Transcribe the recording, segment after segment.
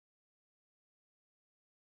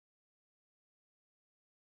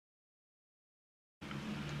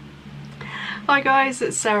Hi guys,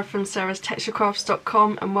 it's Sarah from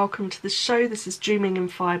sarahstexturecrafts.com and welcome to the show. This is Dreaming in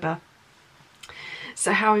Fibre.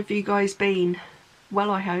 So how have you guys been?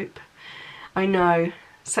 Well, I hope. I know,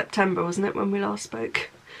 September wasn't it when we last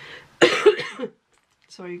spoke?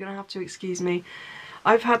 Sorry, you're going to have to excuse me.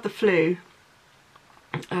 I've had the flu,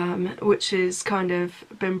 which is kind of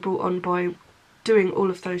been brought on by doing all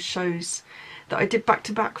of those shows that I did back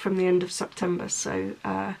to back from the end of September, so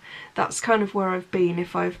that's kind of where I've been.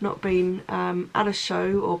 If I've not been at a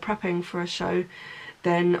show or prepping for a show,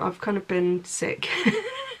 then I've kind of been sick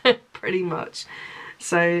pretty much.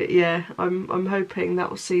 So yeah, I'm hoping that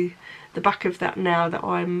we'll see the back of that now that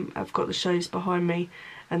I've got the shows behind me,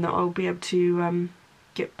 and that I'll be able to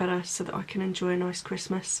get better so that I can enjoy a nice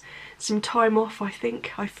Christmas. Some time off, I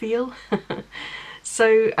feel.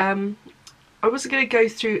 So I wasn't going to go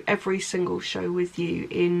through every single show with you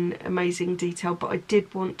in amazing detail, but I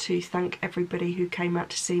did want to thank everybody who came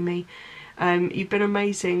out to see me. You've been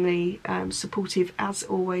amazingly supportive as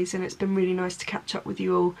always, and it's been really nice to catch up with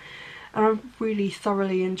you all, and I've really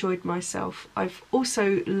thoroughly enjoyed myself. I've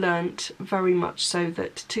also learnt very much so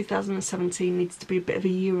that 2017 needs to be a bit of a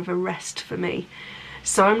year of a rest for me,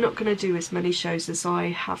 so I'm not going to do as many shows as I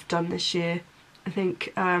have done this year. I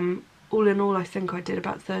think all in all, I think I did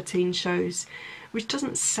about 13 shows, which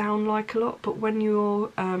doesn't sound like a lot, but when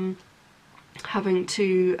you're having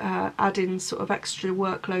to add in sort of extra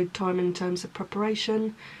workload time in terms of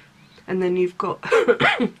preparation, and then you've got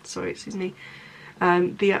sorry, excuse me,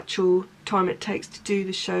 the actual time it takes to do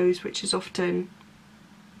the shows, which is often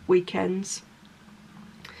weekends,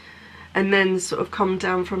 and then sort of come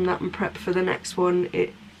down from that and prep for the next one,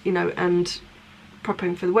 and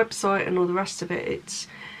prepping for the website and all the rest of it, it's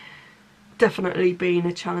definitely been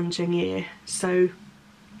a challenging year. So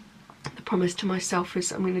the promise to myself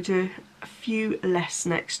is I'm going to do a few less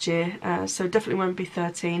next year, so definitely won't be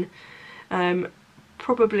 13,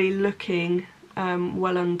 probably looking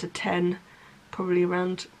well under 10, probably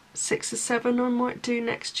around 6 or 7 I might do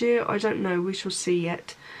next year. I don't know, we shall see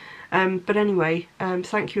yet. But anyway,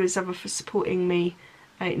 thank you as ever for supporting me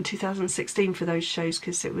in 2016 for those shows,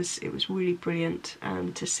 because it was really brilliant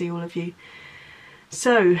to see all of you.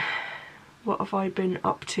 So what have I been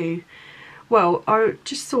up to? Well, I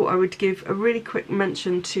just thought I would give a really quick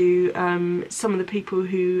mention to some of the people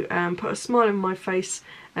who put a smile on my face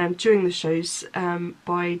during the shows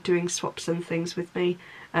by doing swaps and things with me,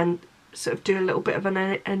 and sort of do a little bit of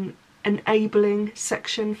an enabling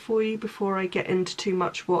section for you before I get into too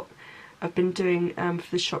much what I've been doing for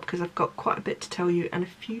the shop, because I've got quite a bit to tell you and a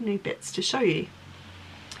few new bits to show you.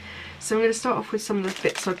 So I'm going to start off with some of the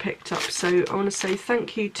bits I picked up. So I want to say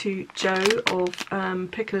thank you to Joe of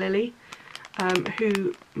Piccalilli,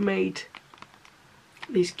 who made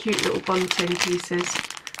these cute little bunting pieces,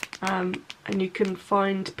 and you can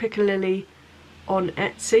find Piccalilli on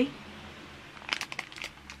Etsy.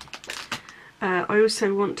 I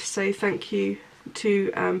also want to say thank you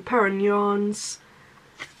to Perrin Yarns,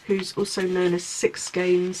 who's also known as Six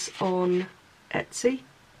Games on Etsy,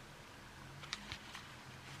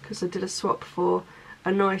 because I did a swap for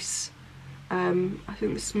a nice, I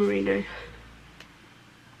think this is merino,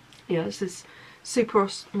 yeah, this is Super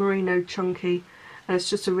Merino Chunky, and it's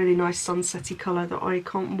just a really nice sunsetty colour that I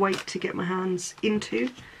can't wait to get my hands into.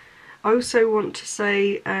 I also want to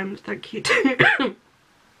say thank you to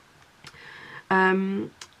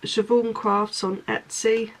Siobhan Crafts on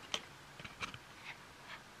Etsy.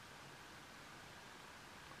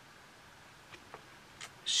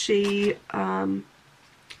 She,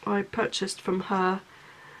 I purchased from her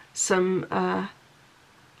some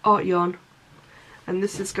art yarn, and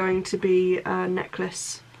this is going to be a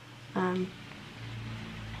necklace. Let me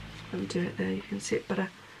do it there, you can see it better.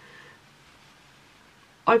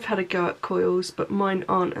 I've had a go at coils, but mine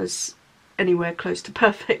aren't as anywhere close to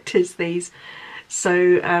perfect as these,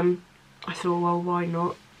 so I thought, well, why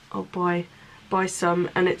not, I'll buy some,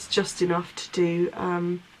 and it's just enough to do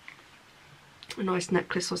a nice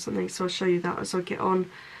necklace or something, so I'll show you that as I get on.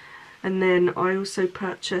 And then I also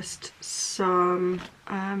purchased some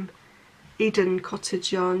Eden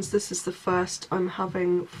Cottage yarns. This is the first I'm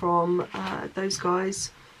having from those guys.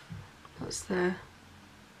 That's their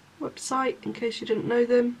website in case you didn't know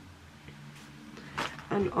them,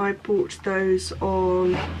 and I bought those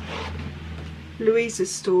on Louisa's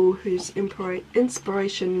stall, who's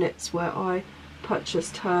Inspiration Knits, where I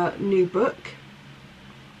purchased her new book.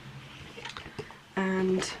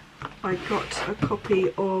 And I got a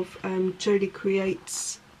copy of Jolie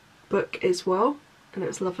Creates' book as well, and it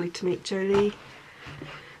was lovely to meet Jolie.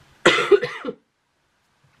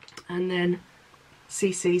 And then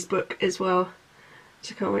Cece's book as well.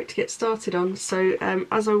 which I can't wait to get started on. So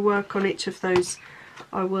as I work on each of those,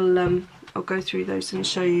 I will I'll go through those and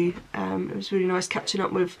show you. It was really nice catching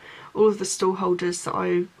up with all of the stall holders that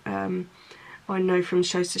I know from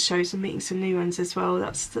shows to shows, and meeting some new ones as well.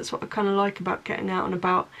 That's what I kind of like about getting out and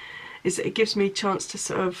about, is that it gives me a chance to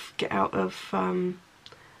sort of get out of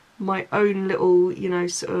my own little, you know,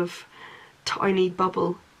 sort of tiny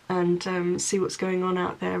bubble, and see what's going on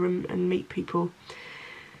out there, and meet people.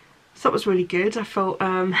 So that was really good. I felt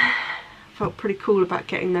pretty cool about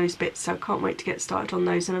getting those bits, so I can't wait to get started on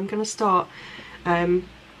those. And I'm going to start a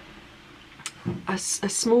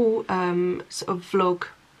small sort of vlog,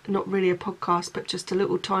 not really a podcast, but just a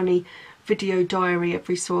little tiny video diary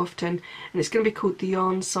every so often, and it's going to be called the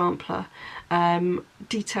Yarn Sampler.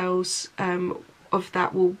 Details of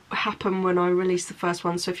that will happen when I release the first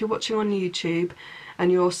one. So if you're watching on YouTube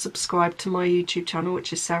and you're subscribed to my YouTube channel,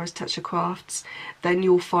 which is Sarah's Touch of Crafts, then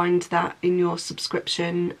you'll find that in your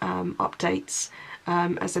subscription updates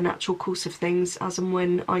as a natural course of things, as and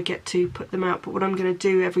when I get to put them out. But what I'm going to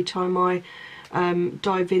do every time I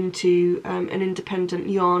dive into an independent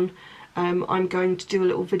yarn, I'm going to do a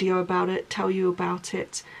little video about it, tell you about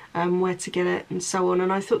it, where to get it and so on.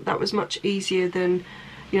 And I thought that was much easier than,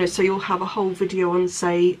 you know, so you'll have a whole video on,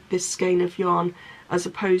 say, this skein of yarn, as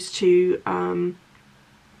opposed to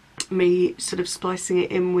me sort of splicing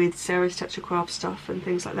it in with Sarah's Touch of Craft stuff and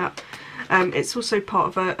things like that. It's also part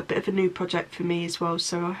of a bit of a new project for me as well,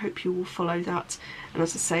 so I hope you will follow that. And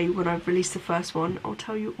as I say, when I release the first one, I'll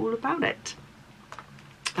tell you all about it.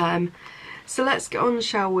 So let's get on,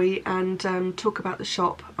 shall we, and talk about the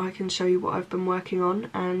shop. I can show you what I've been working on,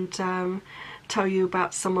 and tell you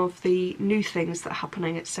about some of the new things that are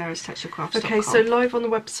happening at Sarah's Touch of Crafts. Okay, so live on the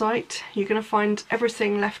website, you're going to find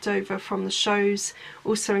everything left over from the shows,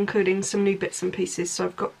 also including some new bits and pieces. So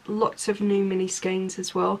I've got lots of new mini skeins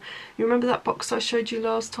as well. You remember that box I showed you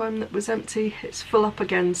last time that was empty? It's full up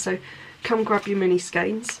again, so come grab your mini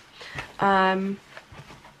skeins.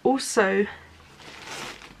 Also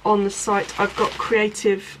on the site, I've got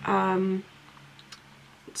creative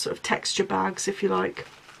sort of texture bags, if you like.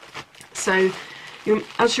 So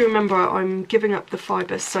as you remember, I'm giving up the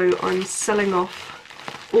fibre, so I'm selling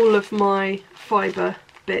off all of my fibre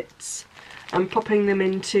bits and popping them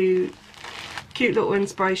into cute little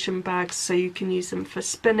inspiration bags, so you can use them for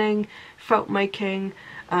spinning, felt making,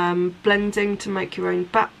 blending to make your own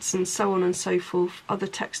bats, and so on and so forth, other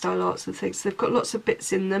textile arts and things. They've got lots of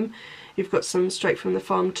bits in them. You've got some straight from the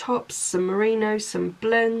farm tops, some merino, some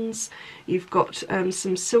blends, you've got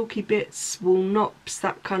some silky bits, wool knops,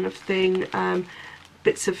 that kind of thing,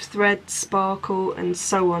 bits of thread, sparkle, and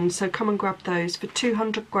so on. So come and grab those. For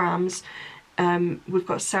 200 grams, we've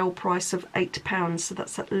got a sale price of £8, so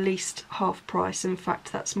that's at least half price. In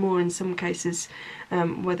fact, that's more in some cases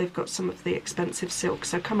where they've got some of the expensive silk.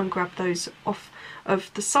 So come and grab those off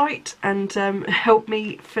of the site and help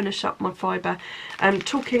me finish up my fibre.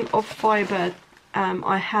 Talking of fibre,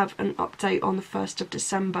 I have an update on the 1st of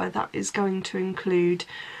December that is going to include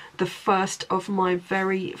the first of my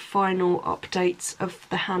very final updates of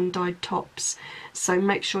the hand-dyed tops, so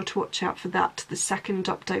make sure to watch out for that. The second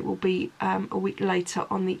update will be a week later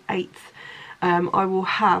on the 8th. I will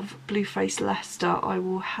have Blueface Leicester, I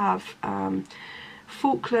will have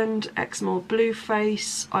Falkland Exmoor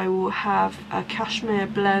Blueface, I will have a Cashmere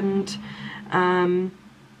blend, I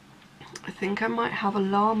think I might have a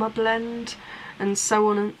Llama blend, and so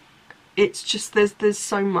on. And it's just, there's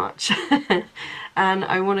so much and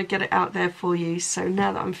I want to get it out there for you. So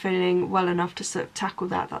now that I'm feeling well enough to sort of tackle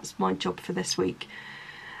that, that's my job for this week.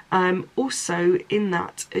 Also in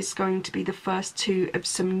that is going to be the first two of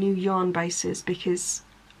some new yarn bases, because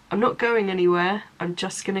I'm not going anywhere, I'm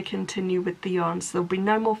just going to continue with the yarn. So there'll be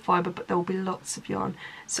no more fibre, but there'll be lots of yarn,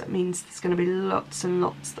 so it means there's going to be lots and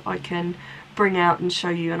lots that I can bring out and show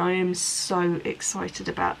you, and I am so excited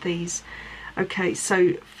about these. Okay,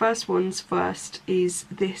 so first ones first is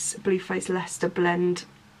this Blueface Leicester blend,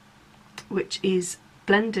 which is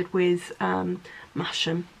blended with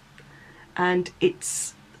Masham, and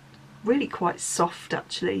it's really quite soft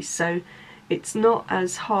actually, so it's not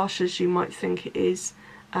as harsh as you might think it is.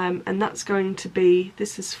 And that's going to be,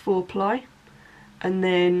 this is 4-ply, and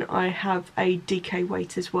then I have a DK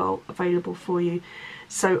weight as well available for you.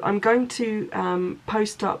 So I'm going to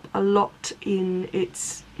post up a lot in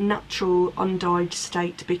its natural undyed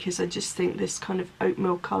state, because I just think this kind of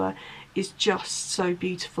oatmeal colour is just so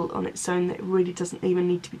beautiful on its own that it really doesn't even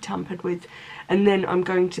need to be tampered with. And then I'm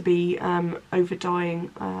going to be over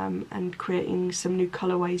dyeing and creating some new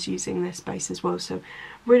colourways using this base as well, so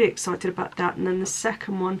really excited about that. And then the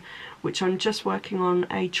second one, which I'm just working on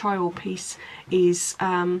a trial piece, is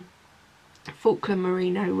Falkland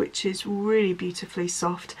Merino, which is really beautifully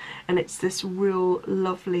soft, and it's this real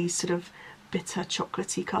lovely sort of bitter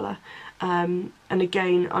chocolatey colour. And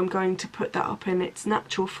again, I'm going to put that up in its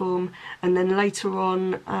natural form, and then later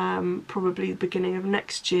on, probably the beginning of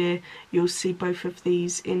next year, you'll see both of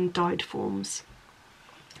these in dyed forms.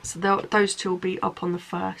 So those two will be up on the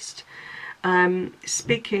 1st.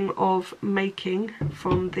 Speaking of making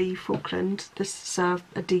from the Falkland, this is a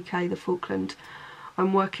DK, the Falkland.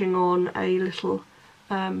 I'm working on a little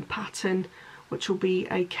pattern which will be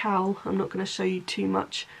a cowl. I'm not going to show you too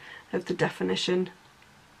much of the definition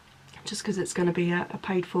just because it's going to be a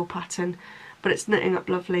paid for pattern, but it's knitting up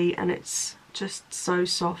lovely and it's just so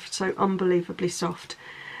soft, so unbelievably soft.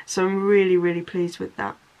 So I'm really, really pleased with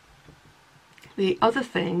that. The other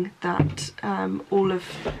thing that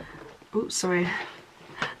oops, sorry,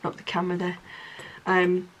 not the camera there.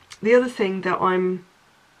 The other thing that I'm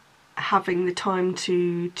having the time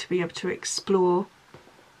to be able to explore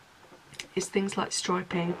is things like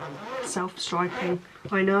striping, self-striping.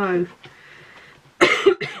 I know.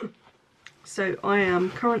 So I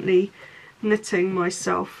am currently knitting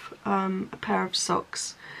myself a pair of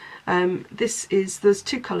socks. There's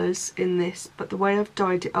 2 colours in this, but the way I've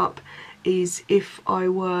dyed it up is if I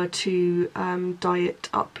were to dye it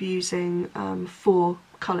up using 4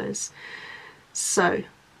 colours. So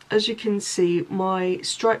as you can see, my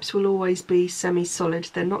stripes will always be semi-solid.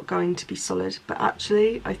 They're not going to be solid, but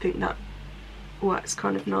actually I think that works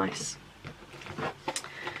kind of nice.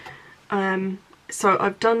 So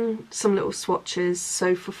I've done some little swatches.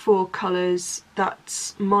 So for 4 colours,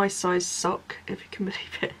 that's my size sock, if you can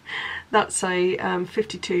believe it. That's a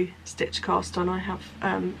 52 stitch cast on. I have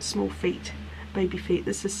small feet, baby feet.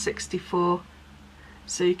 This is 64,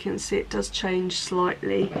 so you can see it does change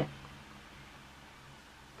slightly.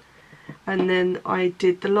 And then I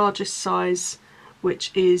did the largest size,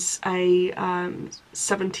 which is a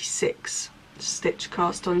 76 stitch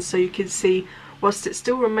cast on. So you can see, whilst it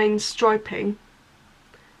still remains striping,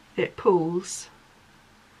 it pulls,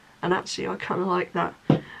 and actually I kind of like that.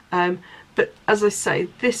 But as I say,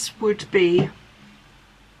 this would be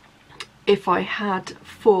if I had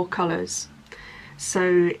 4 colours.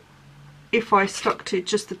 So if I stuck to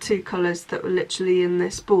just the 2 colours that were literally in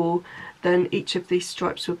this ball, then each of these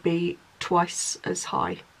stripes would be twice as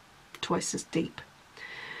high, twice as deep.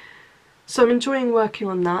 So I'm enjoying working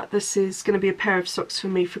on that. This is going to be a pair of socks for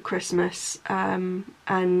me for Christmas,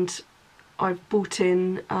 and I've bought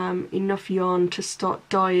in enough yarn to start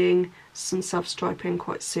dyeing some self-striping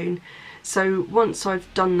quite soon. So once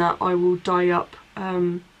I've done that, I will dye up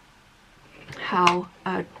how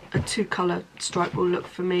a 2-colour stripe will look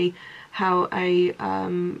for me, how a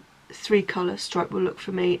 3-colour stripe will look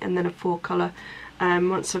for me, and then a 4-colour.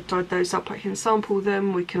 Once I've dyed those up, I can sample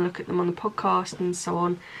them, we can look at them on the podcast and so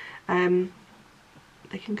on.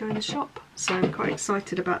 They can go in the shop, so I'm quite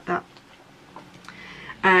excited about that.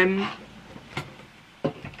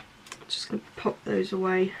 Just going to pop those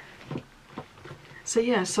away. So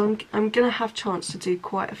yeah, so I'm going to have a chance to do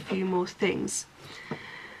quite a few more things.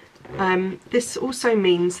 This also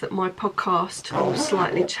means that my podcast will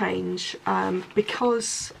slightly change,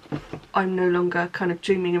 because I'm no longer kind of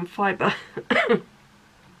dreaming in fibre,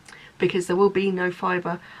 because there will be no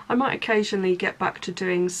fibre. I might occasionally get back to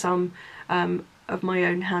doing some of my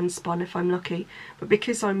own hand spun if I'm lucky, but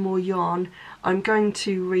because I'm more yarn, I'm going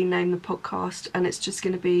to rename the podcast, and it's just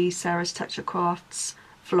going to be Sarah's Texture Crafts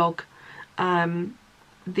vlog.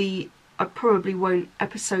 I probably won't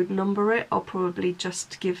episode number it, I'll probably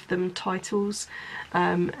just give them titles,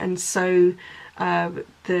 and so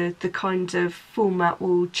the kind of format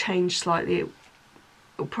will change slightly.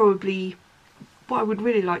 It'll probably, what I would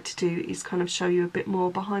really like to do is kind of show you a bit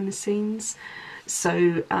more behind the scenes.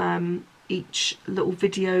 So each little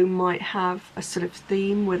video might have a sort of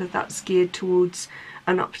theme, whether that's geared towards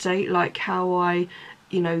an update, like how I,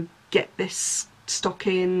 get this stock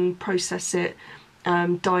in, process it,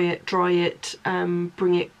 dye it, dry it,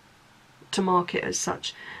 bring it to market as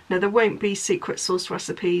such. Now there won't be secret sauce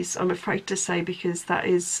recipes, I'm afraid to say, because that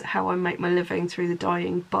is how I make my living, through the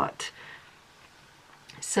dyeing, but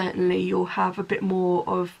certainly you'll have a bit more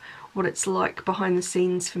of what it's like behind the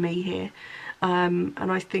scenes for me here, and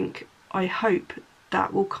I hope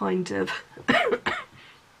that will kind of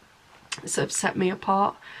sort of set me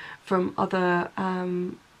apart from other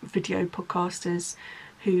video podcasters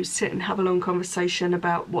who sit and have a long conversation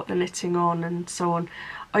about what they're knitting on and so on.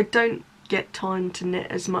 I don't get time to knit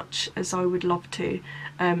as much as I would love to,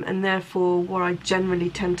 and therefore what I generally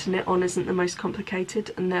tend to knit on isn't the most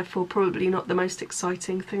complicated, and therefore probably not the most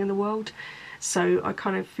exciting thing in the world. So I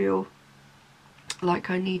kind of feel like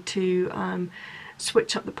I need to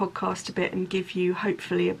switch up the podcast a bit and give you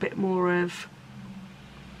hopefully a bit more of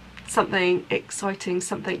something exciting,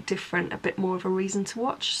 something different, a bit more of a reason to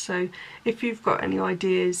watch. So if you've got any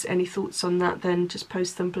ideas, any thoughts on that, then just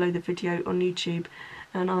post them below the video on YouTube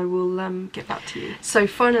and I will get back to you. So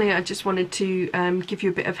finally, I just wanted to give you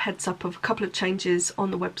a bit of heads up of a couple of changes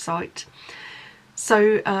on the website.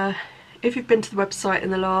 So if you've been to the website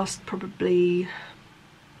in the last probably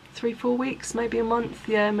 3-4 weeks, maybe a month,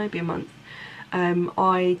 yeah, maybe a month,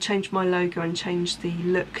 I changed my logo and changed the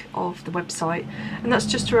look of the website, and that's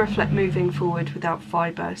just to reflect moving forward without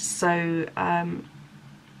Fibre. So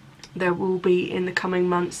there will be in the coming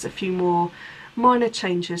months a few more minor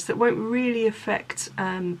changes that won't really affect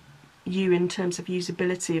you in terms of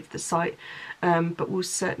usability of the site, but will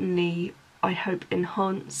certainly, I hope,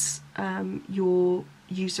 enhance your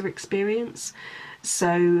user experience.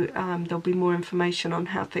 So there'll be more information on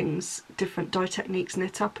how things, different dye techniques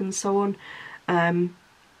knit up and so on. And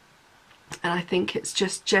I think it's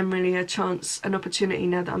just generally a chance, an opportunity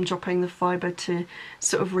now that I'm dropping the Fibre to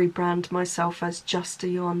sort of rebrand myself as just a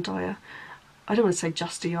yarn dyer. I don't want to say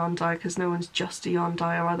just a yarn dyer because no one's just a yarn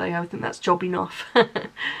dyer, are they? I think that's job enough.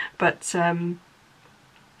 But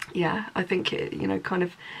yeah, I think it, you know, kind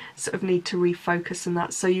of sort of need to refocus on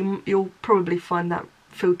that. So you'll probably find that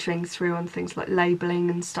filtering through on things like labelling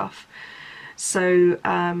and stuff. So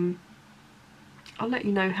I'll let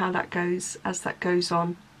you know how that goes as that goes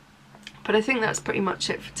on. But I think that's pretty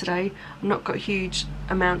much it for today. I've not got a huge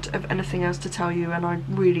amount of anything else to tell you, and I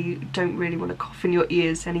really don't want to cough in your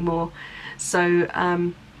ears anymore. So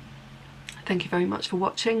thank you very much for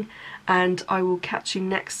watching, and I will catch you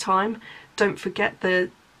next time. Don't forget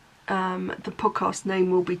the podcast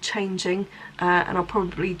name will be changing, and I'll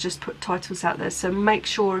probably just put titles out there, so make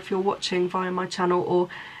sure if you're watching via my channel, or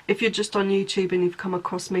if you're just on YouTube and you've come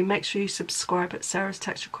across me, make sure you subscribe at Sarah's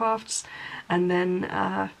Texture Crafts, and then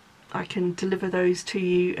I can deliver those to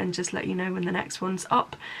you and just let you know when the next one's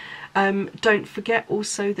up. Don't forget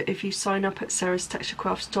also that if you sign up at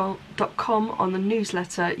sarahstexturecrafts.com on the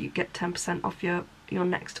newsletter, you get 10% off your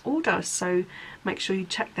next order, so make sure you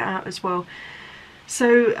check that out as well.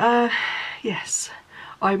 So yes,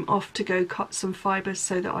 I'm off to go cut some fibres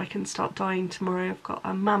so that I can start dyeing tomorrow. I've got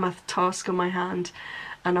a mammoth task on my hand,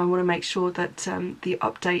 and I want to make sure that the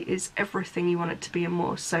update is everything you want it to be and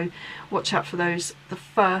more. So watch out for those, the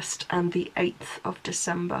 1st and the 8th of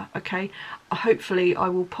December, okay? Hopefully I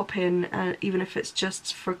will pop in, even if it's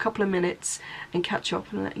just for a couple of minutes, and catch you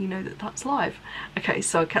up and let you know that that's live. Okay,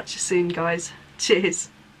 so I'll catch you soon, guys. Cheers.